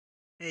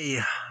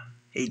Hey,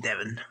 hey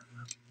Devin.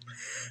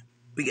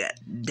 We got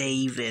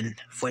Devin,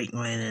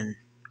 Franklin, and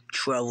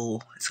Trevor.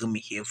 It's gonna be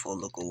here for a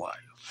little while.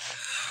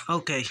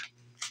 Okay,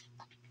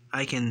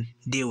 I can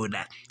deal with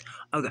that.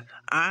 Okay,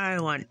 I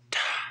want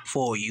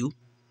for you,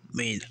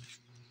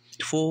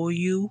 for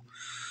you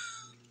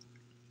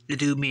to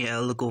do me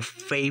a little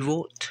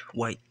favor.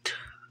 White.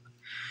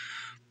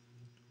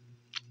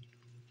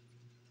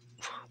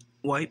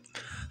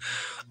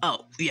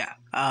 Oh yeah.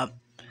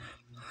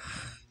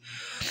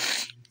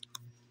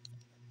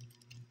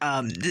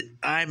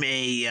 I'm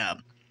a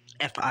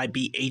FIB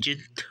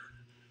agent.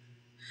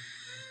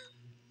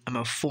 I'm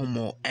a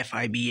former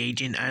FIB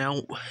agent.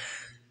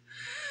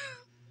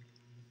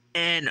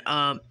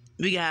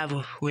 We have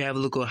a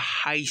little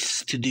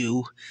heist to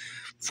do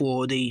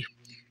for the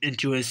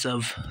interest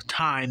of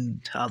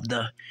time of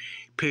the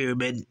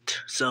pyramid.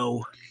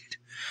 So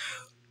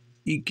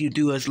you can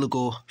do us a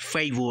little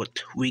favor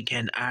we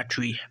can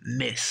actually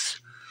miss.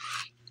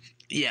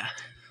 Yeah.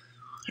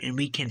 And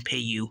we can pay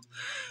you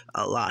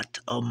a lot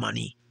of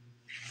money.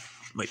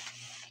 Wait,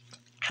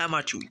 how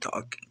much are we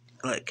talking?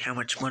 Like, how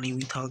much money are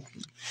we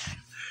talking?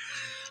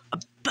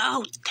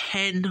 About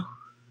 10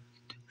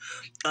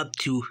 up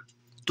to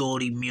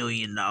 $30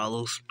 million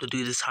to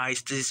do this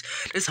heist. This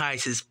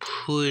heist is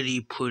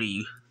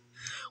pretty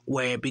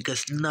weird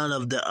because none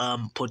of the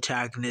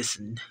protagonists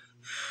in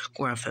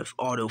Grand Theft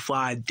Auto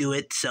 5 do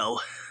it. So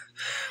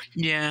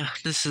yeah,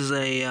 this is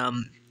a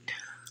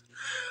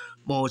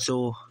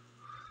mortal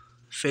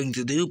thing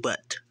to do,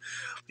 but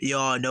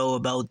y'all know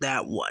about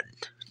that one,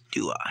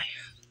 do I?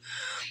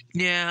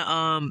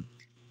 Yeah,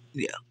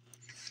 yeah.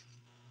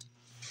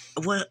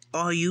 What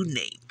are you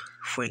named?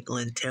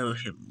 Franklin, tell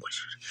him what.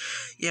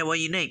 Yeah, what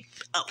are you named?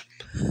 Oh,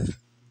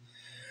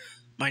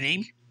 my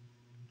name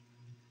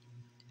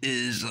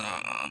is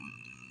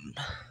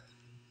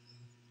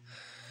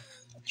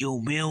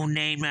your real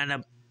name,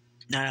 not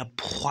a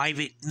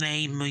private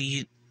name.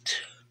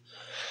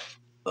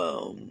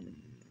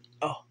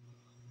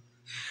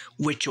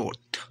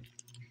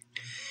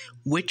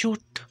 Richard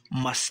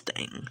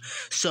Mustang.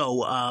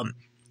 So,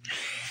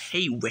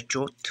 hey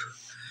Richard,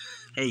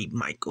 hey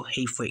Michael,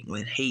 hey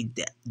Franklin, hey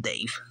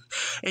Dave,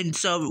 and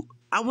so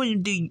I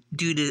want you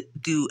to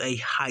do a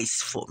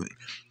heist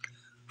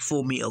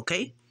for me,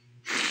 okay?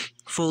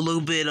 For a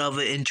little bit of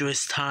an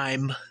interest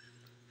time,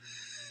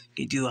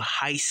 you do a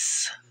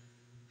heist,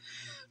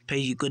 pay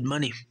you good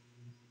money.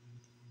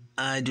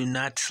 I do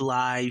not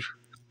lie.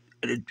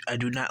 I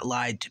do not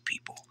lie to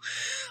people.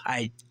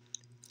 I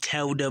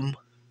tell them,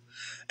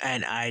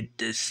 and I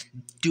just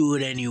do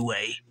it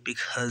anyway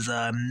because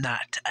I'm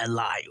not a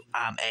liar.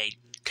 I'm a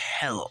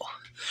teller.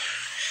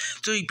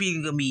 So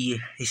you're gonna be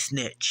a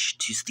snitch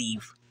to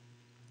Steve.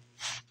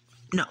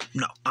 No,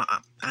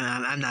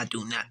 I'm not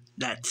doing that.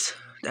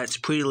 That's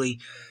pretty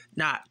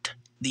not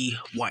the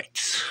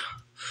whites.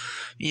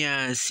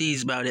 Yeah,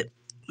 sees about it.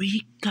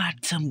 We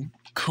got some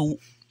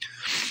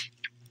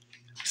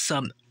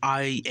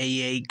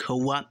IAA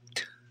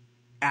corrupt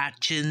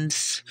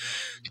actions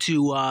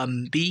to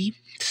be.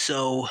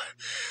 So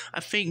I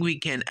think we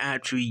can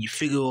actually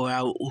figure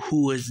out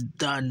who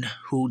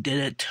did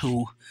it,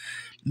 who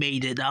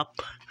made it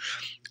up.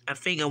 I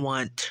think I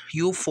want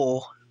you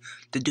four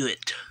to do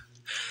it.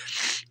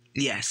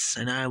 Yes,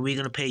 and we're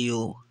gonna pay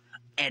you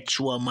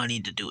extra money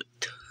to do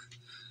it.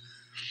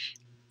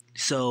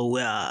 So,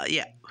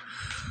 yeah.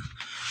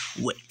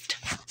 Wait,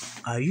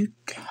 are you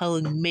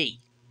telling me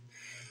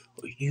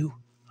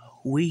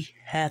we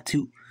have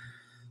to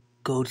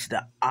go to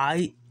the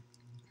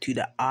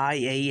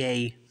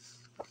IAA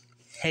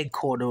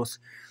headquarters,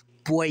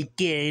 break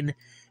in,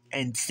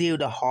 and steal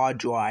the hard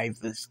drive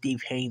that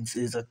Steve Haynes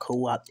is a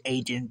corrupt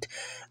agent,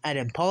 and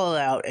then pull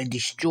it out and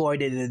destroy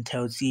it and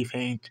tell Steve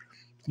Haynes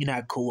you're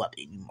not corrupt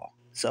anymore.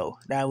 So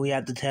now we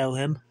have to tell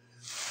him.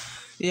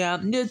 Yeah,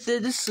 this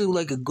is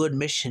like a good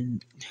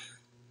mission,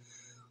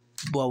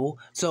 Bubble.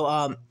 So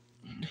nah,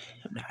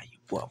 you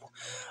Bubble.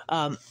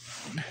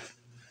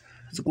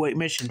 It's a great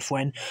mission,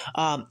 friend.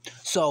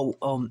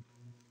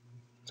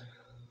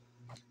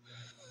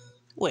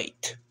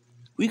 Wait,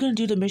 we gonna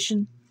do the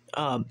mission?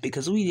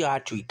 Because we are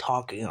actually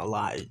talking a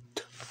lot.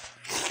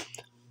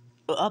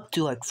 We're up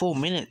to like 4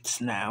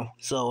 minutes now.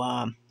 So,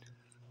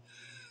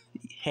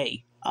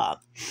 hey,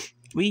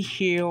 we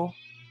here.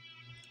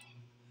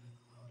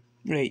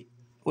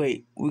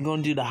 Wait, we're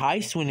gonna do the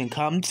heist when it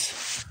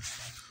comes.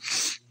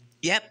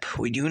 Yep,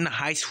 we're doing the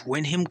heist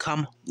when him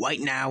come right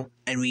now,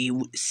 and we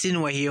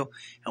sitting right here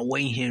and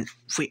waiting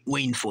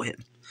for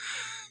him.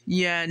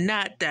 Yeah,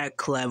 not that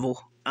clever.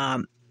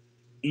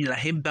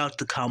 Him about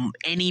to come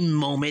any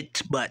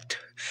moment, but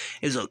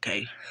it's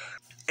okay.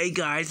 Hey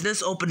guys,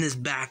 let's open this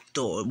back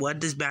door. What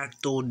does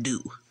back door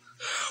do?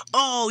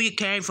 Oh, you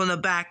came from the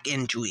back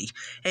entry.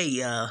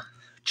 Hey,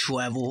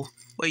 Trevor,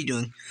 what are you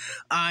doing?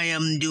 I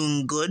am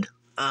doing good.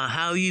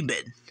 How you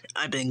been?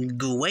 I've been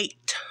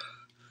great.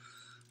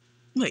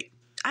 Wait,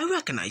 I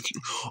recognize you.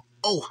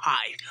 Oh,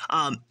 hi.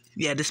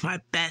 Yeah, this is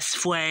my best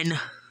friend.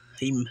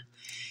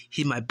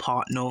 He's my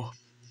partner.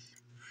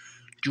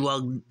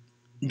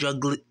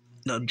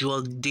 the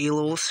drug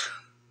dealers.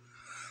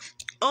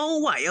 Oh,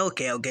 why?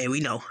 Okay, we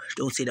know.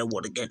 Don't say that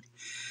word again.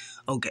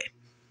 Okay.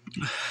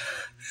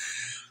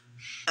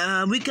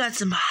 We got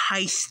some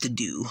heists to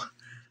do.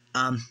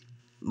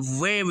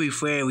 Very,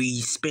 very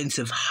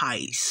expensive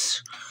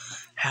heists.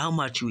 How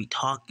much are we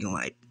talking?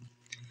 Like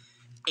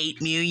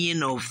 8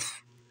 million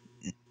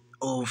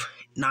of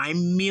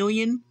 9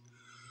 million?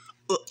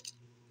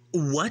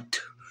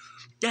 What?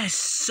 That's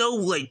so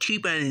like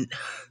cheap, and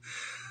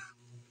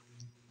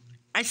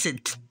I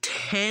said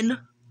 10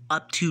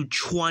 up to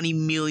 $20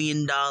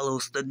 million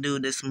to do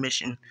this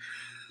mission,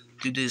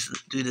 do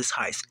this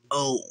heist.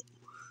 Oh,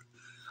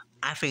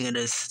 I think I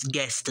just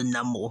guessed the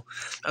number.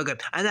 Okay,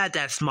 I'm not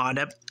that smart.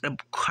 I'm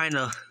kind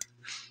of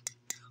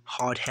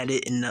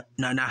hard-headed and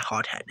no, not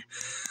hard-headed.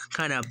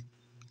 Kind of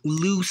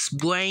loose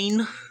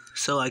brain.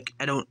 So like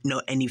I don't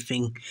know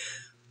anything,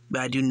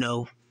 but I do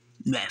know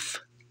meth.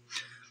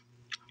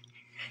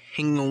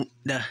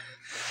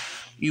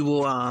 You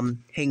were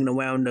hanging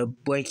around the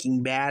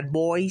Breaking Bad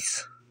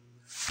boys.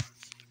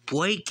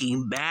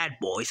 Breaking Bad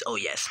boys. Oh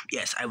yes,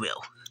 I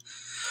will.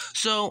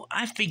 So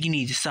I think you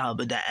need to stop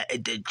with that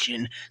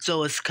addiction.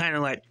 So it's kind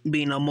of like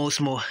being almost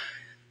more.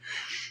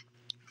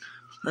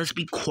 Let's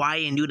be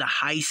quiet and do the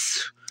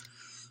heist.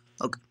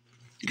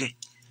 Okay.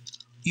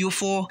 You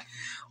four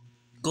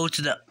go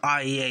to the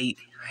IAA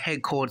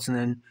headquarters and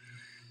then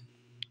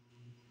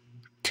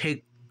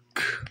take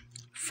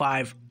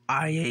 5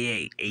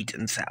 IAA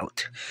agents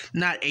out.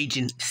 Not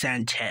Agent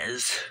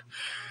Sanchez,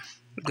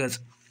 because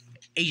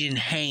Agent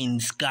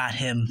Haynes got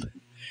him.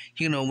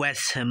 You're gonna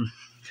arrest him.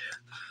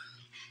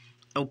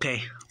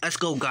 Okay, let's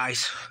go,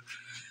 guys.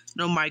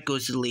 No,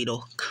 Michael's the leader.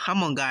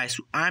 Come on, guys.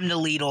 I'm the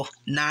leader,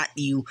 not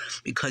you,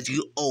 because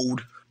you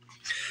old.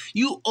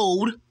 You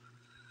old.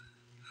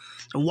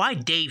 And why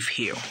Dave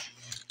here?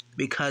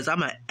 Because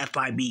I'm a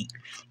FIB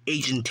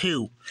agent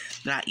too,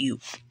 not you.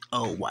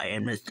 Oh, why I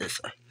missed this?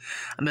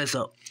 I messed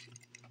up.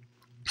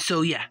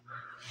 So yeah,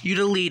 you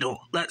the leader.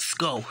 Let's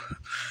go.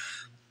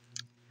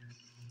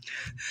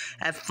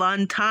 Have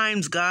fun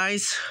times,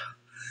 guys.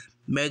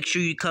 Make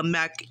sure you come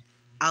back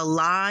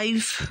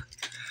alive.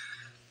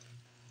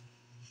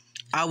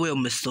 I will,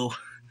 Mr.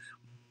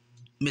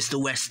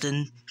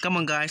 Weston. Come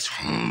on, guys.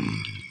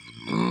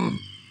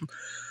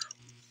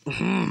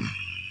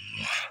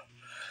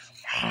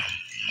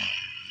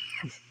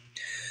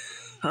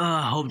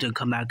 I hope they'll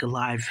come back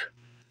alive,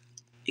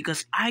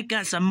 because I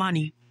got some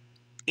money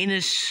in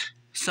this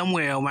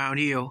somewhere around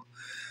here.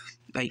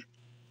 Like,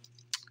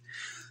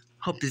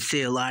 hope they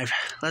stay alive.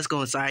 Let's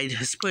go inside.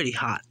 It's pretty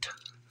hot.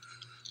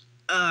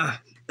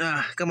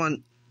 Come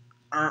on.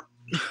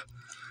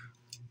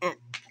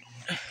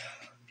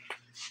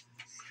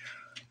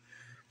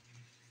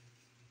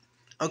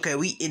 Okay,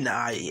 we in the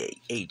IA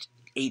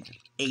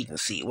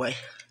agency, right?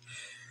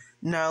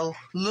 Now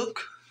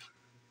look.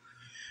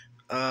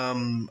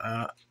 I'm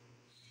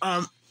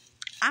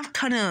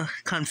kind of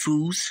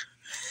confused.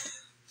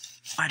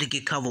 I had to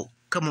get covered.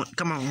 Come on.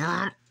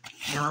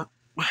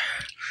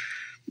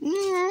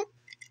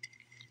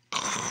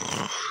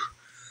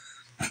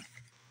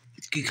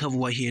 Get covered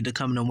right here. They're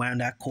coming around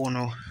that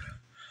corner.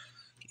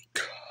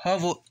 Get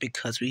covered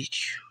because we.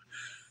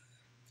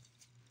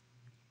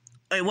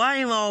 Hey, why are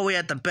you all the way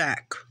at the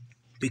back?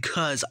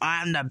 Because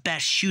I'm the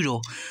best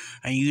shooter,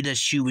 and you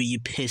just shoot with your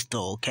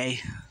pistol,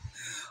 okay?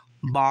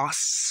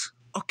 Boss.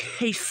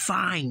 Okay,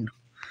 fine.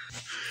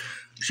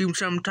 See,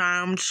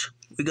 sometimes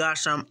we got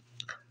some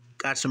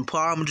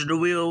problems to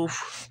deal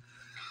with.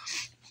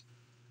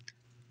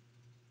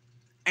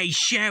 Hey,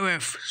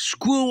 Sheriff,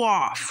 screw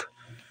off.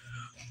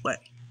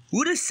 What?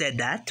 Who just said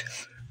that?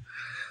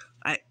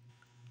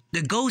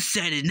 The ghost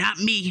said it, not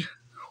me.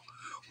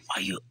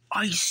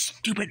 Are you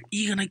stupid?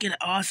 You're gonna get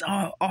us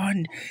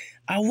on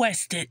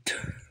arrested.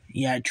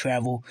 Yeah,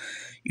 Trevor,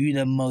 you're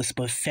the most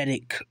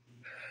pathetic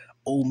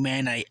old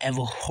man I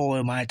ever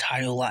heard in my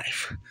entire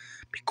life.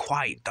 Be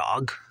quiet,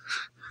 dog.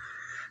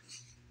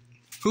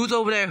 Who's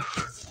over there?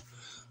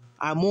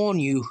 I warn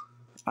you,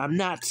 I'm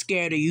not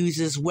scared to use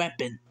this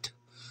weapon.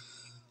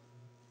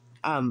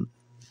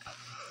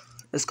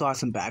 Let's call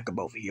some backup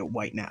over here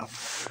right now.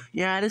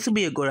 Yeah, this will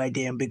be a good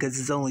idea because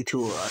there's only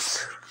 2 of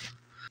us.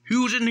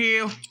 Who's in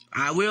here?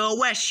 I will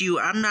arrest you.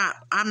 I'm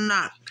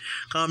not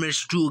coming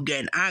through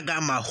again. I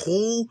got my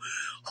whole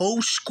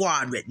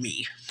squad with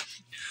me.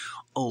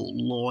 Oh,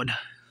 Lord.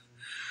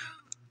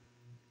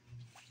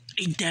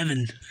 Hey,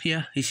 Devin.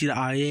 Yeah, you see the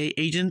IA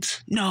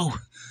agents? No.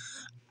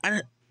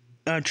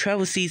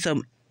 Trevor sees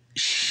some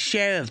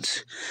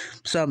sheriffs.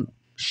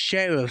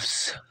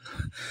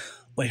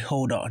 Wait,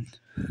 hold on.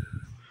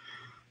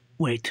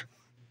 Wait.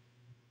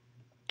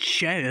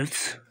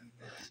 Sheriffs?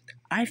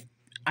 I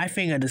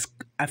think I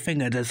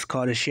just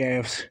call the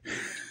sheriffs.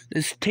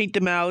 Just take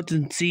them out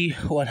and see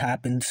what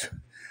happens.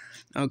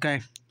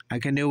 Okay, I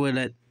can deal with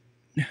it.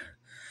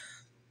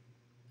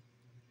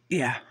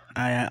 Yeah,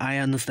 I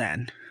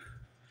understand.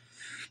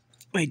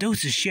 Wait,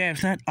 those are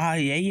sheriffs, not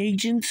IA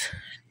agents?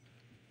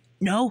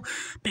 No,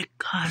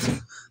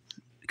 because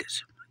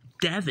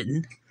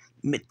Devin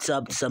mixed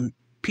up some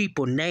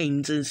people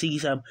names and see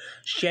some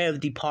sheriff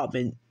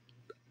department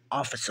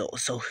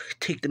officers, so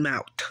take them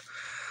out.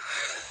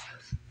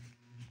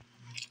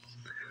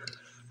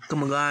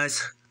 Come on,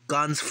 guys.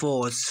 Guns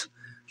force.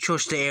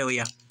 Search the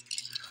area.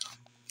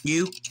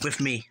 You with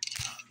me.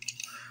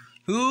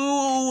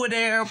 Over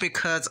there,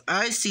 because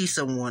I see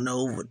someone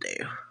over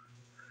there.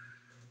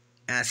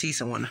 I see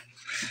someone.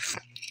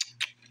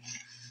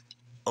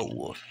 Oh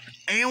Lord.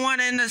 Anyone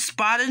in the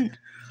spotted?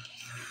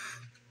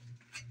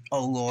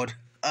 Oh Lord.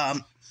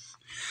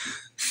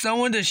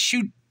 Someone to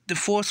shoot the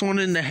first one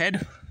in the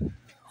head.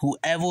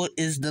 Whoever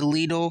is the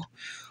leader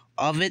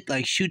of it,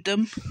 like shoot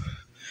them.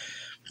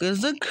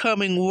 Because they're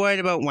coming right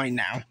about right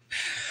now.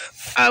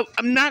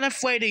 I'm not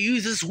afraid to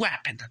use this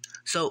weapon.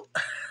 So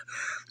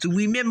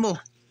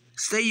remember,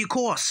 stay your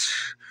course.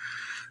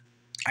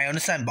 I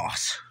understand,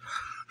 boss.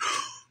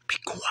 Be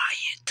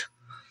quiet.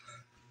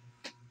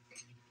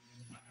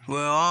 Where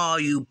are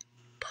you,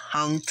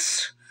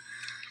 punks?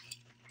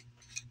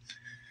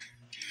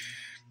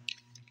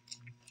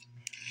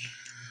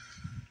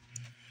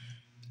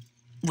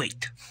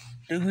 Wait.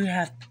 Do we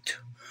have to?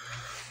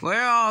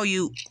 Where are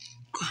you?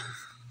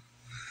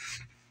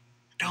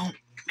 Don't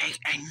make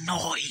a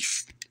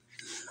noise.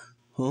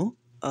 Huh?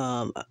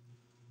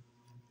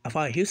 I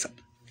thought I hear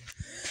something.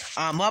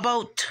 What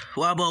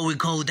about we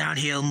go down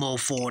here more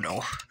further?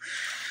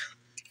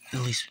 At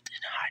least we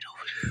didn't hide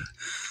over here.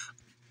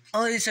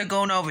 At least they're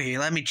going over here.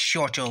 Let me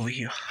short over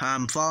here.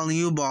 I'm following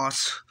you,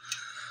 boss.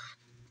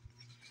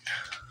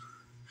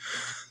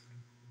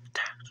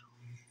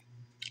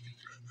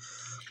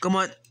 Come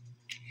on.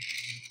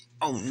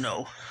 Oh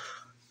no.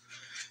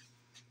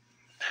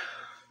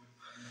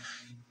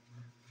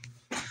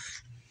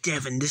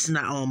 Devin, this is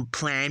not on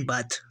plan,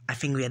 but I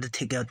think we had to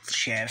take out the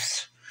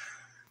sheriffs.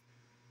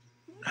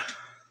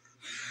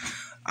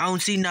 I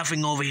don't see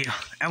nothing over here.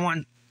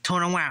 Everyone,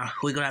 turn around.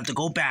 We're gonna have to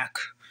go back.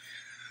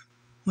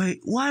 Wait,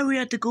 why do we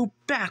have to go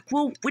back?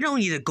 Well, we don't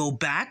need to go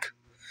back.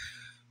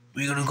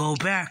 We're gonna go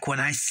back when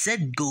I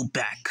said go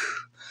back.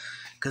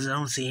 Because I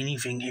don't see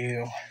anything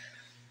here.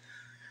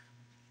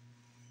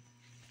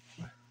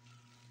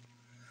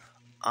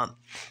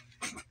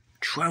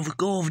 Trevor,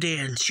 go over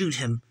there and shoot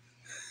him.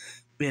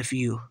 With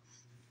you.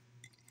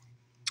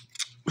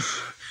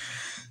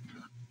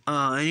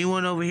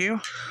 Anyone over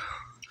here?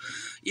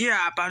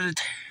 Yeah, about it.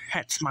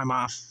 That's my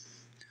mom.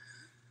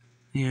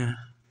 Yeah.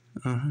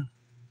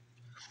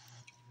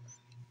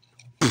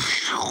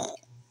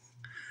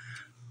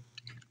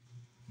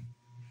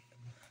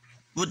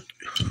 What?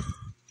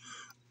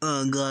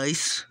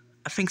 Guys,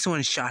 I think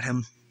someone shot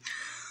him.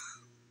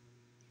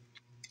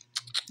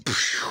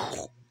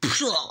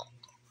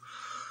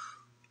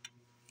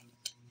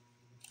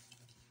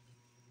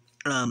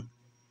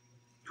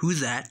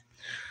 Who's that?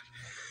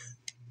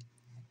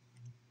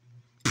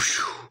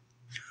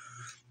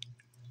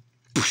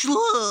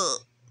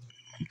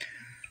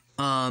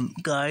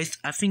 Guys,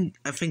 I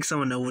think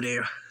someone over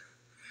there.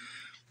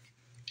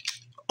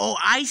 Oh,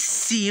 I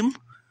see him.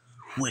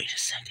 Wait a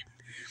second.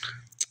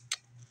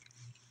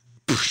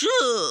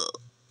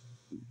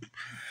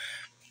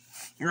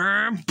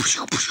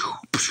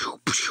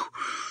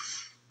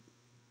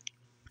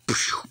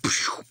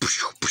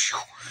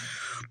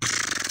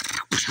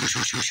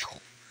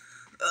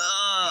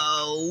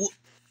 Oh,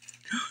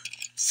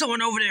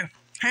 someone over there.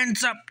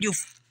 Hands up, you.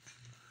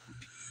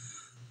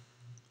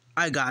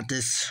 I got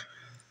this.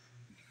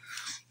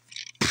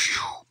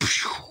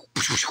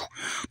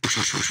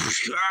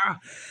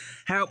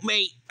 Help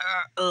me.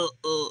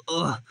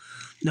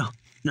 No,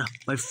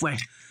 my friend.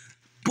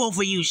 Both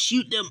of you,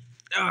 shoot them.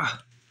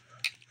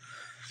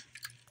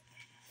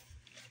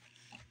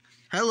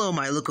 Hello,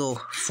 my little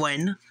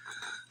friend.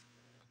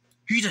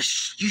 You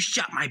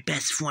shot my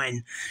best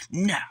friend.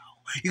 Now,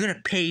 you're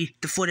gonna pay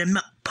for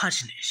the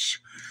punishment.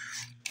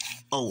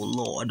 Oh,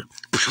 Lord.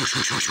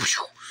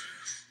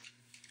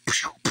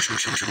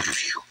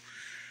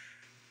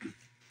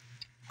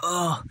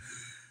 Ow.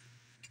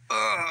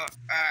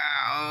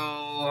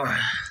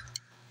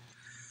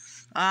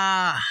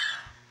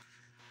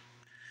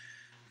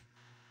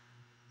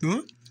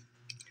 Huh?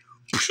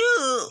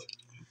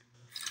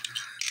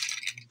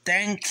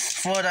 Thanks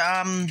for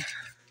the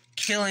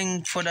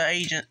killing for the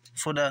agent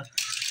for the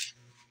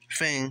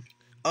thing.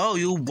 Oh,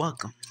 you're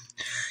welcome.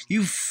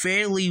 You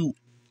fairly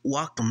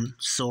welcome,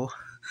 so.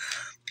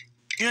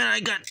 And I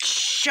got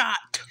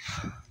shot.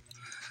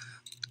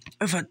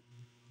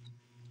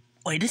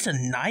 Wait, this a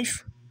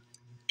knife?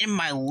 In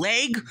my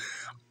leg?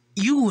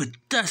 You were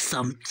just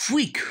some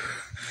freak.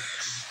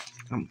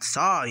 I'm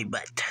sorry,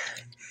 but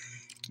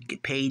you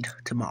get paid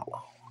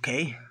tomorrow,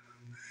 okay?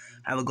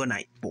 Have a good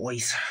night,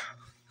 boys.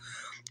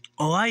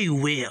 Oh, I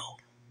will.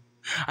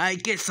 I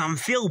guess I'm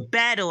feel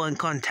better and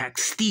contact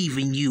Steve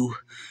and you.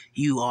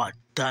 You are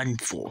done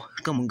for.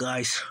 Come on,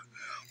 guys.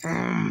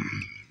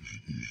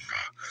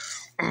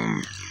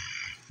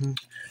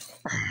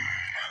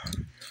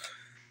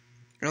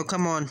 Oh,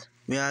 come on.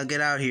 We gotta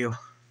get out here.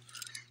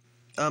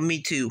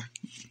 Me too.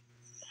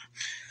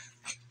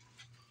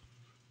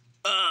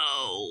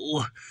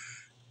 Oh,